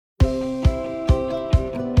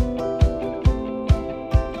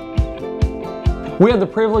We had the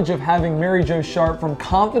privilege of having Mary Jo Sharp from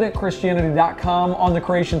ConfidentChristianity.com on the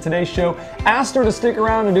Creation Today show. Asked her to stick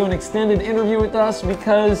around and do an extended interview with us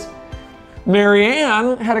because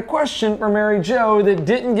Marianne had a question for Mary Jo that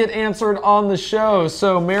didn't get answered on the show.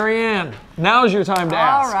 So Marianne, now's your time to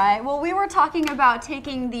ask. All right. Well, we were talking about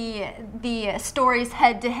taking the stories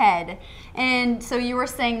head to head. And so you were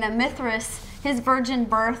saying that Mithras, his virgin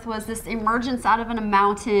birth was this emergence out of a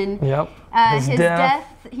mountain. Yep. His death,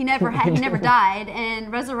 he never died.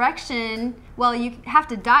 And resurrection, well, you have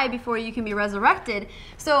to die before you can be resurrected.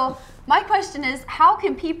 So my question is, how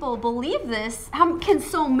can people believe this? How can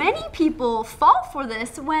so many people fall for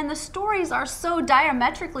this when the stories are so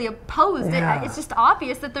diametrically opposed? Yeah. It's just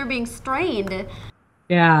obvious that they're being strained.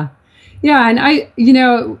 Yeah. Yeah.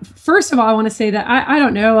 And first of all, I want to say that I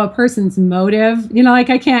don't know a person's motive. Like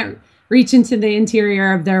I can't reach into the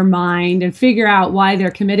interior of their mind and figure out why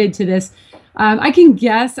they're committed to this. I can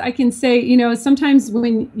guess, I can say, sometimes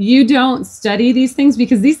when you don't study these things,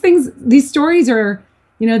 because these stories are,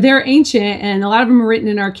 they're ancient and a lot of them are written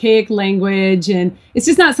in archaic language, and it's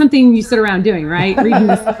just not something you sit around doing, right? Reading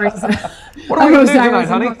the stories. What are we going to do tonight,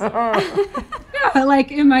 honey? Yeah,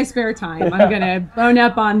 like in my spare time, I'm going to bone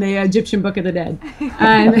up on the Egyptian Book of the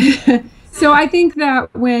Dead. So I think that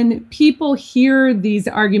when people hear these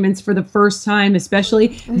arguments for the first time,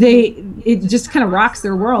 especially, it just kind of rocks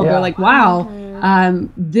their world. Yeah. They're like, wow,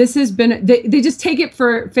 this has been, they just take it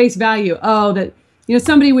for face value. Oh, that,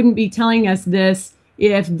 somebody wouldn't be telling us this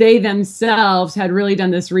if they themselves had really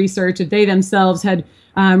done this research, if they themselves had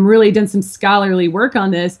really done some scholarly work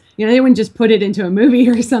on this. They wouldn't just put it into a movie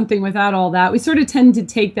or something without all that. We sort of tend to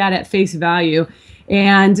take that at face value.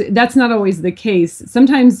 And that's not always the case.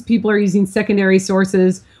 Sometimes people are using secondary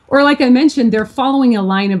sources, or like I mentioned, they're following a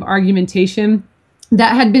line of argumentation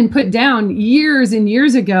that had been put down years and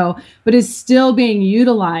years ago, but is still being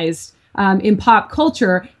utilized in pop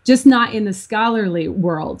culture, just not in the scholarly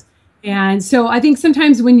world. And so I think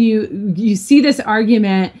sometimes when you see this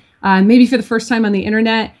argument, maybe for the first time on the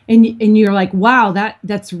internet, and you're like, wow, that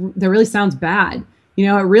really sounds bad. It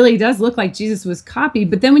really does look like Jesus was copied.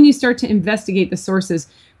 But then when you start to investigate the sources,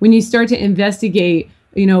 when you start to investigate,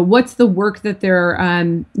 what's the work that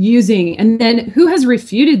they're using, and then who has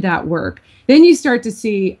refuted that work, then you start to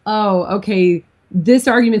see, oh, okay, this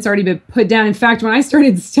argument's already been put down. In fact, when I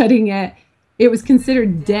started studying it, it was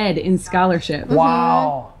considered dead in scholarship.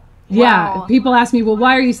 Wow. Yeah, Wow. People ask me, well,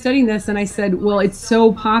 why are you studying this? And I said, well, it's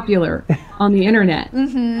so popular on the internet.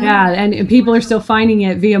 Yeah, and people are still finding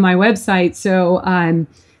it via my website. So,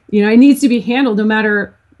 it needs to be handled no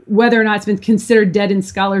matter whether or not it's been considered dead in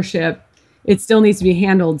scholarship. It still needs to be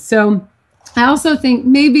handled. So I also think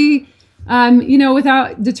maybe,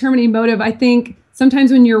 without determining motive, I think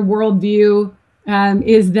sometimes when your worldview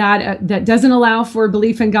is that doesn't allow for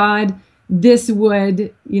belief in God, this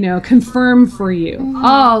would, confirm for you,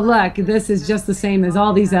 oh, look, this is just the same as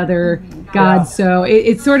all these other gods. Yeah. So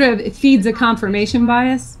it sort of feeds a confirmation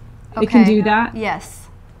bias. Okay. It can do that. Yes.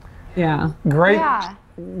 Yeah. Great. Yeah.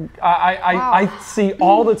 I see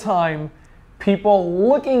all the time people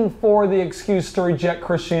looking for the excuse to reject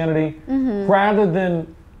Christianity rather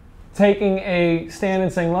than taking a stand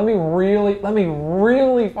and saying, let me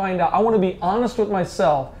really find out. I want to be honest with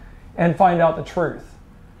myself and find out the truth.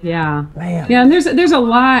 Yeah. Man. Yeah, and there's a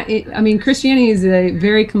lot. Christianity is a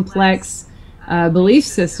very complex belief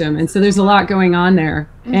system, and so there's a lot going on there,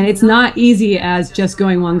 and it's not easy as just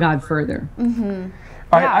going one God further.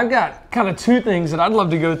 All right, I've got kind of two things that I'd love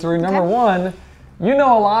to go through. Number one, you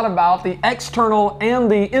know a lot about the external and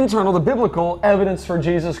the internal, the biblical evidence for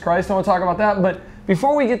Jesus Christ. I want to talk about that, but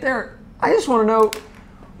before we get there, I just want to know,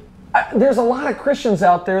 there's a lot of Christians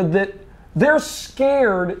out there that they're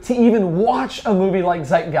scared to even watch a movie like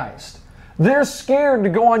Zeitgeist. They're scared to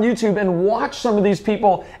go on YouTube and watch some of these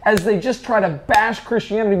people as they just try to bash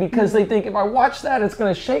Christianity because they think if I watch that, it's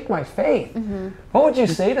going to shake my faith. What would you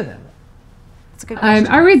say to them? That's a good question.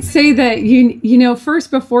 I would say that, first,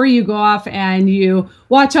 before you go off and you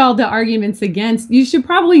watch all the arguments against, you should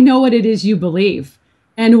probably know what it is you believe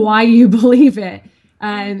and why you believe it.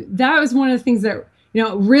 That was one of the things that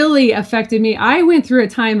really affected me. I went through a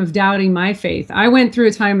time of doubting my faith. I went through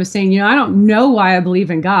a time of saying, I don't know why I believe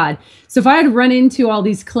in God. So if I had run into all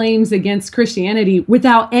these claims against Christianity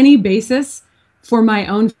without any basis for my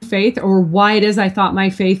own faith or why it is I thought my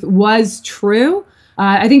faith was true,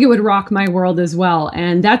 I think it would rock my world as well.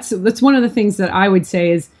 And that's one of the things that I would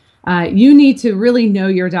say is you need to really know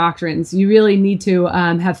your doctrines. You really need to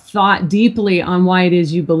have thought deeply on why it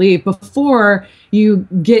is you believe before you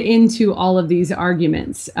get into all of these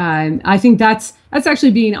arguments. I think that's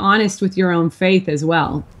actually being honest with your own faith as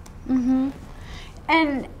well.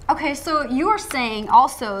 And Okay, so you are saying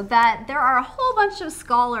also that there are a whole bunch of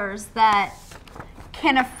scholars that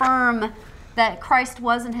can affirm that Christ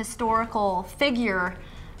was an historical figure.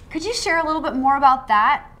 Could you share a little bit more about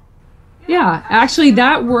that? Yeah, actually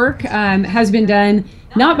that work has been done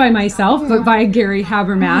not by myself, but by Gary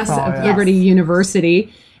Habermas of Liberty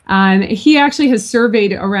University. He actually has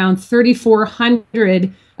surveyed around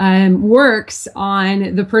 3,400 works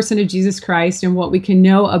on the person of Jesus Christ and what we can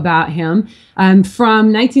know about him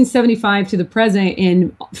from 1975 to the present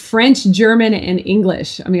in French, German, and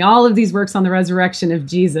English. I mean, all of these works on the resurrection of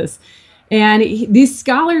Jesus. And these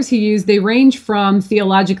scholars he used, they range from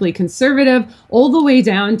theologically conservative all the way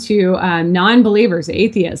down to non-believers,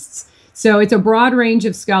 atheists. So it's a broad range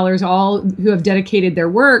of scholars, all who have dedicated their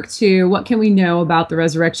work to what can we know about the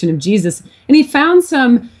resurrection of Jesus. And he found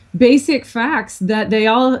some basic facts that they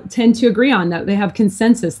all tend to agree on, that they have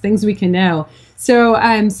consensus, things we can know. So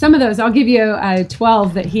some of those, I'll give you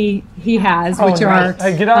 12 that he has, which are...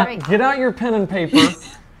 Hey, get out your pen and paper.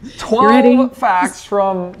 12 facts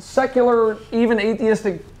from secular, even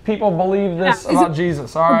atheistic people believe this about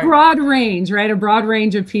Jesus. All right. A broad range, right? A broad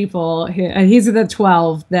range of people. These are the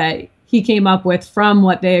 12 that he came up with from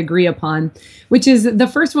what they agree upon, which is, the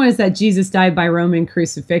first one is that Jesus died by Roman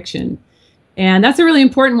crucifixion. And that's a really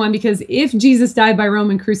important one, because if Jesus died by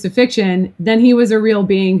Roman crucifixion, then he was a real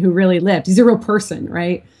being who really lived. He's a real person,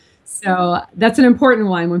 right? So that's an important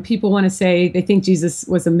one when people want to say they think Jesus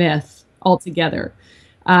was a myth altogether.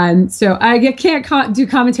 So I can't do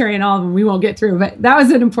commentary on all of them. We won't get through, but that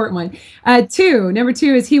was an important one. Number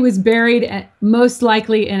two is he was buried most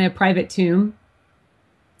likely in a private tomb.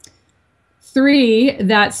 3,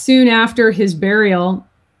 that soon after his burial,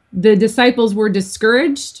 the disciples were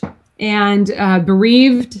discouraged and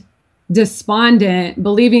bereaved, despondent,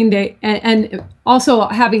 believing they, and also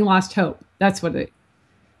having lost hope. That's what it,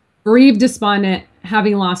 bereaved, despondent,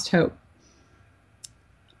 having lost hope.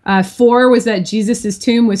 4 was that Jesus's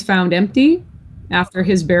tomb was found empty after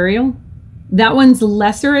his burial. That one's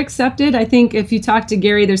lesser accepted. I think if you talk to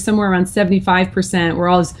Gary, there's somewhere around 75% where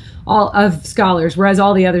all of scholars, whereas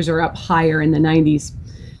all the others are up higher in the 90s.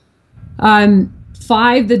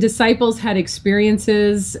 5, the disciples had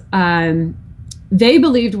experiences they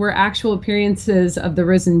believed were actual appearances of the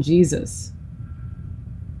risen Jesus.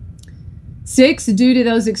 6, due to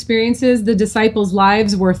those experiences, the disciples'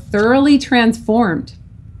 lives were thoroughly transformed.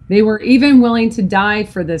 They were even willing to die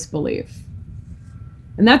for this belief.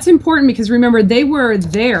 And that's important because remember, they were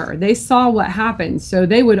there. They saw what happened. So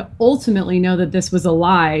they would ultimately know that this was a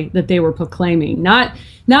lie that they were proclaiming. Not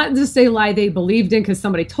just a lie they believed in because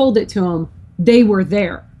somebody told it to them. They were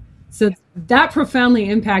there. So that profoundly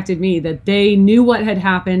impacted me, that they knew what had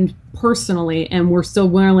happened personally and were still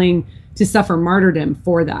willing to suffer martyrdom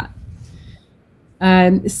for that.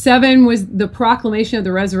 7 was the proclamation of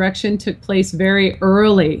the resurrection took place very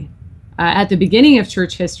early at the beginning of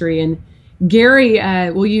church history. And Gary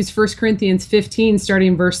will use 1 Corinthians 15,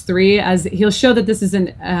 starting verse 3, as he'll show that this is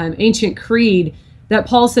an ancient creed that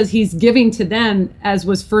Paul says he's giving to them as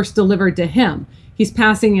was first delivered to him. He's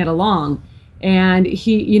passing it along. And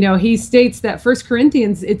he states that 1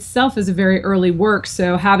 Corinthians itself is a very early work.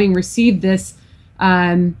 So having received this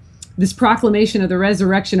proclamation of the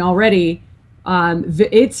resurrection already,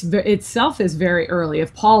 itself is very early.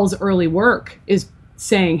 If Paul's early work is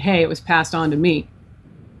saying, hey, it was passed on to me.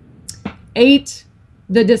 8,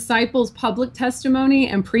 the disciples' public testimony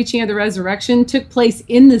and preaching of the resurrection took place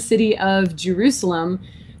in the city of Jerusalem,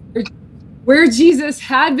 where Jesus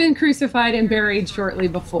had been crucified and buried shortly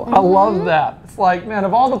before. I love that. It's like, man,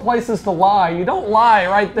 of all the places to lie, you don't lie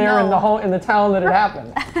right there in the town that it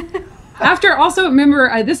happened. After, also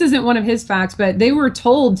remember, this isn't one of his facts, but they were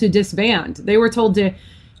told to disband. They were told to,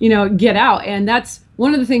 get out. And that's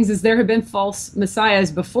one of the things, is there have been false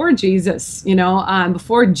messiahs before Jesus,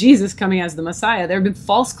 before Jesus coming as the Messiah. There have been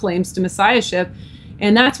false claims to messiahship.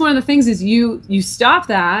 And that's one of the things, is you stop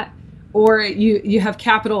that, or you have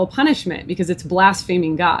capital punishment because it's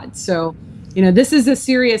blaspheming God. So, this is a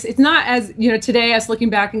serious, it's not as, today us looking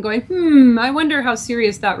back and going, I wonder how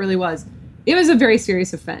serious that really was. It was a very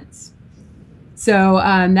serious offense. So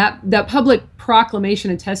that public proclamation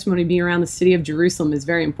and testimony being around the city of Jerusalem is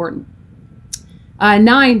very important.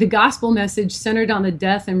 9, the gospel message centered on the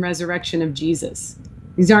death and resurrection of Jesus.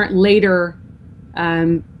 These aren't later,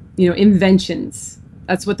 inventions.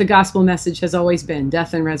 That's what the gospel message has always been,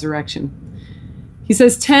 death and resurrection. He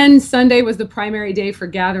says 10, Sunday was the primary day for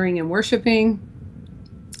gathering and worshiping.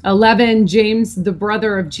 11, James, the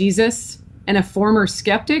brother of Jesus and a former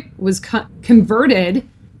skeptic, was converted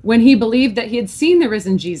when he believed that he had seen the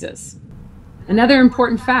risen Jesus. Another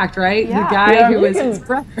important fact, right? Yeah. The guy who was his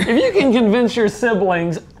brother. If you can convince your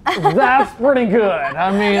siblings, That's pretty good.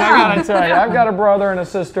 I mean, I gotta tell you, I've got a brother and a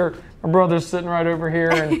sister. My brother's sitting right over here,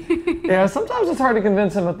 and yeah, sometimes it's hard to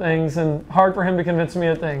convince him of things, and hard for him to convince me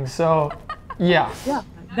of things. So, yeah.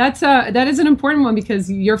 That is an important one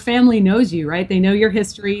because your family knows you, right? They know your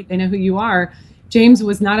history. They know who you are. James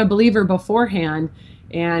was not a believer beforehand,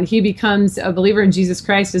 and he becomes a believer in Jesus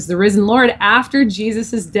Christ as the risen Lord after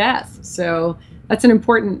Jesus' death. So that's an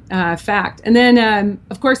important fact. And then,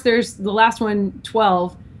 of course, there's the last one,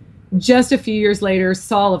 12. Just a few years later,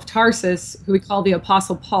 Saul of Tarsus, who we call the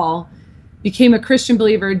Apostle Paul, became a Christian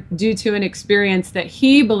believer due to an experience that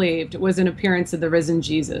he believed was an appearance of the risen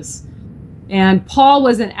Jesus. And Paul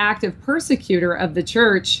was an active persecutor of the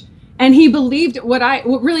church. And he believed what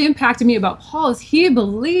really impacted me about Paul is he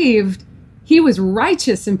believed he was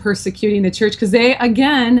righteous in persecuting the church because they,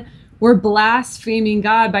 again, were blaspheming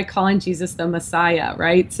God by calling Jesus the Messiah,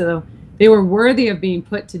 right? So they were worthy of being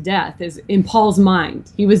put to death. As in Paul's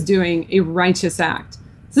mind, he was doing a righteous act.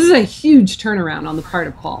 This is a huge turnaround on the part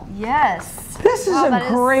of Paul. Yes. This is a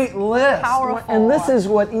great list. Powerful. And this is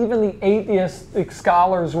what even the atheistic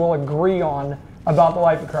scholars will agree on about the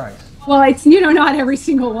life of Christ. Well, it's, not every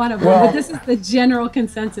single one of them, but this is the general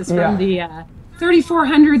consensus from the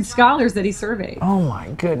 3,400 scholars that he surveyed. Oh my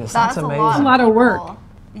goodness, that's amazing. A lot of work.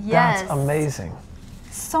 Yes. That's amazing.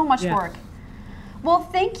 So much work. Well,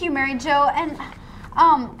 thank you, Mary Jo. And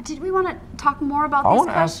did we want to talk more about these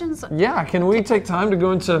questions? Can we take time to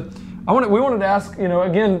go into? We wanted to ask.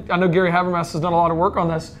 Again, I know Gary Habermas has done a lot of work on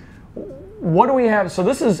this. What do we have? So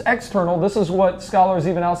this is external. This is what scholars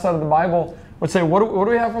even outside of the Bible would say. What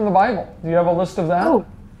do we have from the Bible? Do you have a list of that? Oh,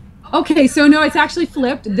 okay. So no, it's actually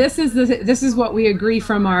flipped. This is what we agree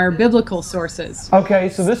from our biblical sources. Okay,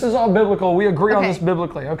 so this is all biblical. We agree on this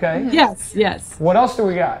biblically. Okay. Yes. What else do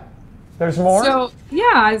we got? There's more?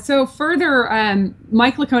 So further,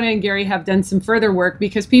 Mike Licona and Gary have done some further work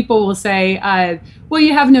because people will say, well,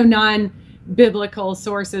 you have no non-biblical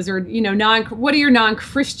sources or, what are your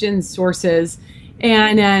non-Christian sources?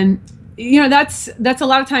 And, that's a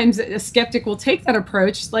lot of times a skeptic will take that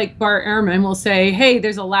approach, like Bart Ehrman will say, hey,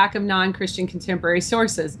 there's a lack of non-Christian contemporary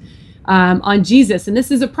sources on Jesus, and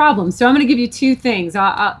this is a problem. So I'm going to give you two things.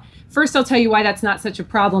 First, I'll tell you why that's not such a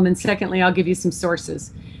problem, and secondly, I'll give you some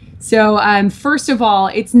sources. So first of all,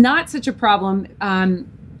 it's not such a problem.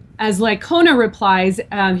 As Licona replies,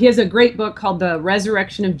 he has a great book called The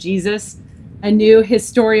Resurrection of Jesus, a new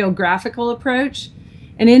historiographical approach.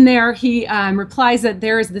 And in there, he replies that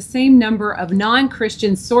there is the same number of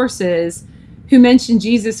non-Christian sources who mention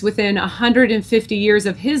Jesus within 150 years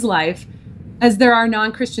of his life as there are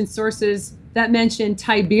non-Christian sources that mention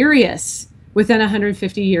Tiberius within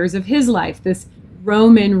 150 years of his life, this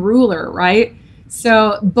Roman ruler, right?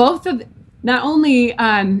 So not only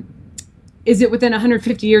is it within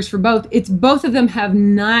 150 years for both, it's both of them have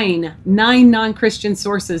nine non-Christian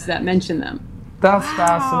sources that mention them. That's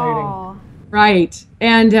fascinating. Right.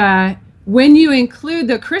 And when you include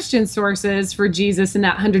the Christian sources for Jesus in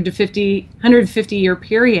that 150 year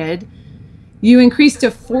period, you increase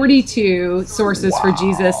to 42 sources for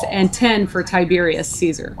Jesus and 10 for Tiberius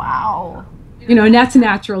Caesar. Wow. And that's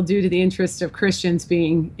natural due to the interest of Christians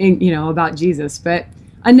being, about Jesus. But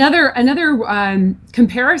another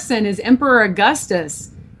comparison is Emperor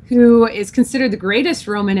Augustus, who is considered the greatest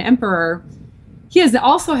Roman emperor. He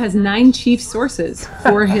also has 9 chief sources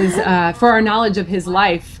for his for our knowledge of his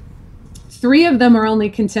life. 3 of them are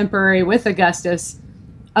only contemporary with Augustus.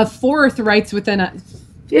 A 4th writes within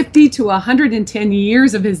 50 to 110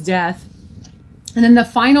 years of his death. And then the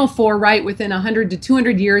final 4 write within 100 to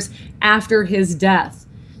 200 years after his death.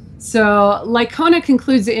 So Licona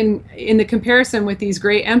concludes in the comparison with these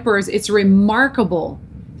great emperors, it's remarkable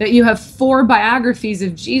that you have 4 biographies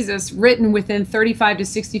of Jesus written within 35 to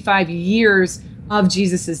 65 years of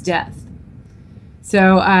Jesus's death.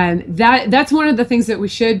 So that's one of the things that we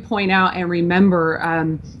should point out and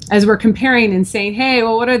remember as we're comparing and saying, hey,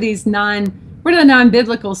 well, what are the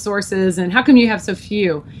non-biblical sources and how come you have so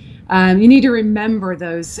few? You need to remember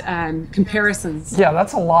those comparisons. Yeah,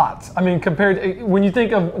 that's a lot. I mean, when you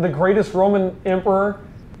think of the greatest Roman emperor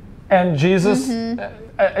and Jesus,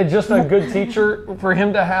 just a good teacher, for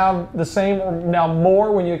him to have the same or now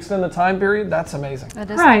more when you extend the time period, that's amazing.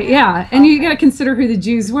 Right, yeah. And you got to consider who the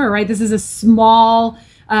Jews were, right? This is a small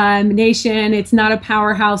nation. It's not a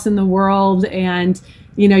powerhouse in the world. And,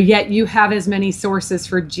 yet you have as many sources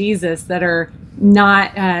for Jesus that are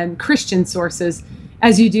not Christian sources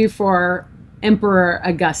as you do for Emperor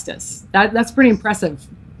Augustus. That's pretty impressive.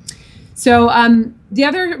 So the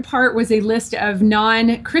other part was a list of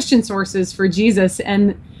non-Christian sources for Jesus,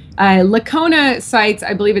 and Lacona cites,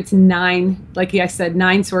 I believe it's 9, like I said,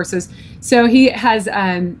 9 sources. So he has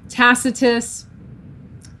Tacitus,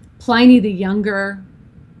 Pliny the Younger,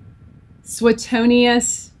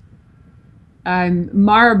 Suetonius,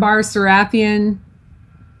 Marabar Serapion,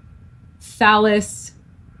 Thales,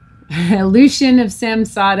 Lucian of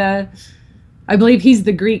Samosata. I believe he's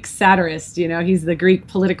the Greek satirist, he's the Greek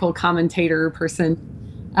political commentator person.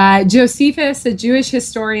 Josephus, a Jewish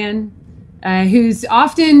historian, who's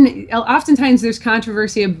oftentimes there's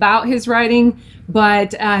controversy about his writing,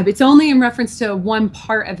 but it's only in reference to one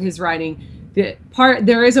part of his writing.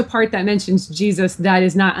 There is a part that mentions Jesus that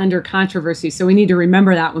is not under controversy, so we need to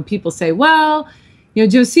remember that when people say, well,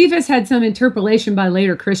 Josephus had some interpolation by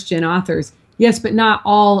later Christian authors. Yes, but not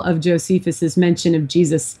all of Josephus's mention of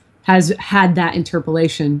Jesus has had that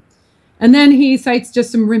interpolation. And then he cites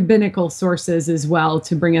just some rabbinical sources as well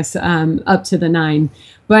to bring us up to the 9.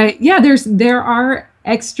 But yeah, there are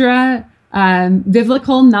extra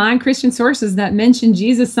biblical non-Christian sources that mention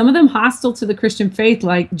Jesus, some of them hostile to the Christian faith,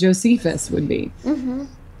 like Josephus would be. Mm-hmm.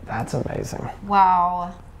 That's amazing.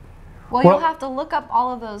 Wow. Well, you'll have to look up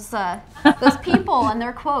all of those people and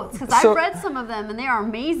their quotes, because I've read some of them and they are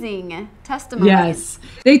amazing testimonies. Yes.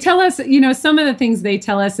 They tell us, some of the things they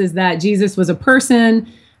tell us is that Jesus was a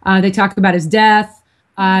person. They talk about his death,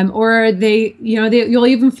 or you'll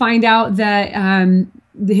even find out that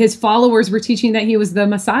his followers were teaching that he was the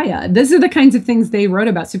Messiah. These are the kinds of things they wrote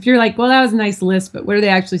about. So if you're like, well, that was a nice list, but what are they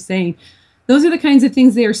actually saying? Those are the kinds of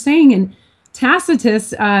things they are saying. And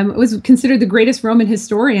Tacitus was considered the greatest Roman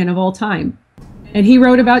historian of all time. And he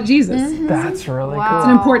wrote about Jesus. Mm-hmm. That's really cool. It's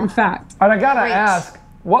an important fact. All right, I gotta ask,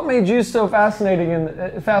 what made you so fascinated in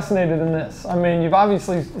this? I mean, you've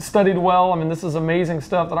obviously studied well. I mean, this is amazing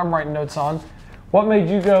stuff that I'm writing notes on. What made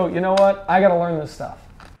you go, you know what, I gotta learn this stuff?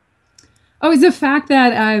 Oh, it's the fact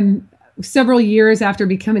that several years after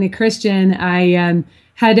becoming a Christian, I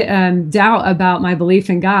had doubt about my belief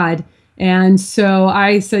in God. And so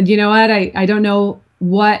I said, you know what, I don't know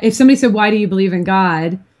what, if somebody said, why do you believe in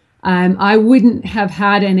God? I wouldn't have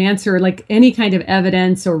had an answer, like any kind of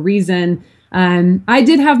evidence or reason. I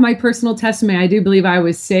did have my personal testimony. I do believe I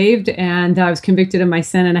was saved and I was convicted of my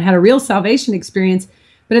sin and I had a real salvation experience.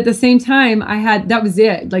 But at the same time, that was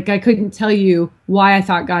it. Like, I couldn't tell you why I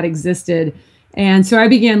thought God existed. And so I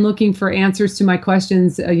began looking for answers to my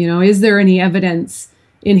questions. Is there any evidence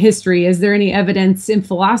in history? Is there any evidence in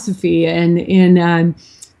philosophy and in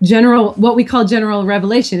general, what we call general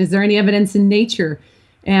revelation? Is there any evidence in nature?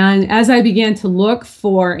 And as I began to look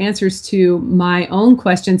for answers to my own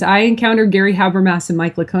questions, I encountered Gary Habermas and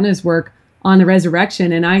Mike Lacona's work on the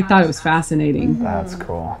resurrection, and I thought it was fascinating. Mm-hmm. That's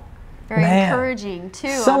cool. Very encouraging, too.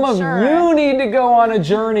 Some of you need to go on a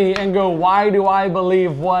journey and go, why do I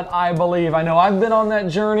believe what I believe? I know I've been on that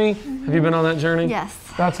journey. Mm-hmm. Have you been on that journey? Yes.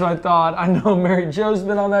 That's what I thought. I know Mary Jo's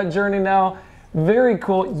been on that journey now. Very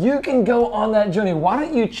cool. You can go on that journey. Why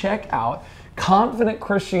don't you check out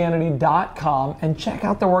confidentchristianity.com and check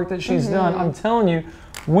out the work that she's done. I'm telling you,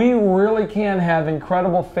 we really can have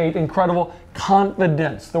incredible faith, incredible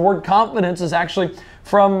confidence. The word confidence is actually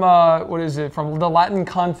from, from the Latin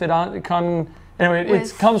confidant. It comes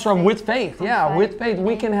from with faith. Yeah, with faith.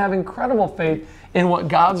 We can have incredible faith in what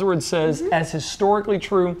God's word says as historically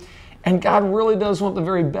true. And God really does want the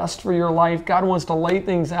very best for your life. God wants to lay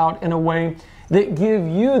things out in a way that give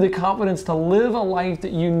you the confidence to live a life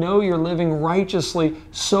that you know you're living righteously,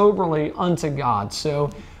 soberly unto God. So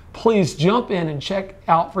please jump in and check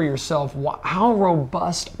out for yourself how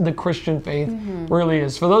robust the Christian faith really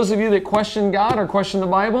is. For those of you that question God or question the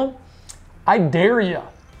Bible, I dare you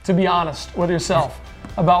to be honest with yourself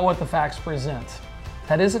about what the facts present.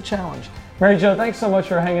 That is a challenge. Mary Jo, thanks so much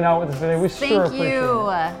for hanging out with us today. We sure appreciate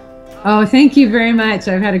it. Oh, thank you very much.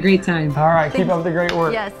 I've had a great time. All right, keep up the great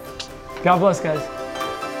work. Yes. God bless, guys.